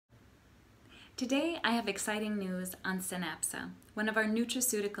Today I have exciting news on Synapsa, one of our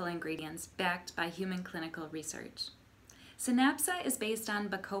nutraceutical ingredients backed by human clinical research. Synapsa is based on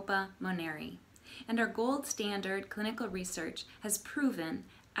Bacopa monnieri, and our gold standard clinical research has proven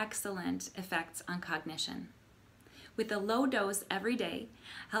excellent effects on cognition. With a low dose every day,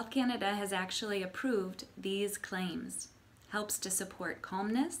 Health Canada has actually approved these claims. Helps to support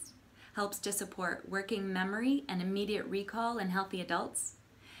calmness, helps to support working memory and immediate recall in healthy adults,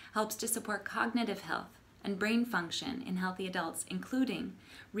 helps to support cognitive health and brain function in healthy adults, including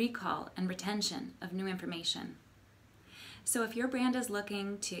recall and retention of new information. So if your brand is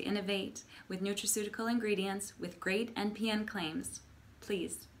looking to innovate with nutraceutical ingredients with great NPN claims,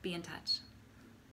 please be in touch.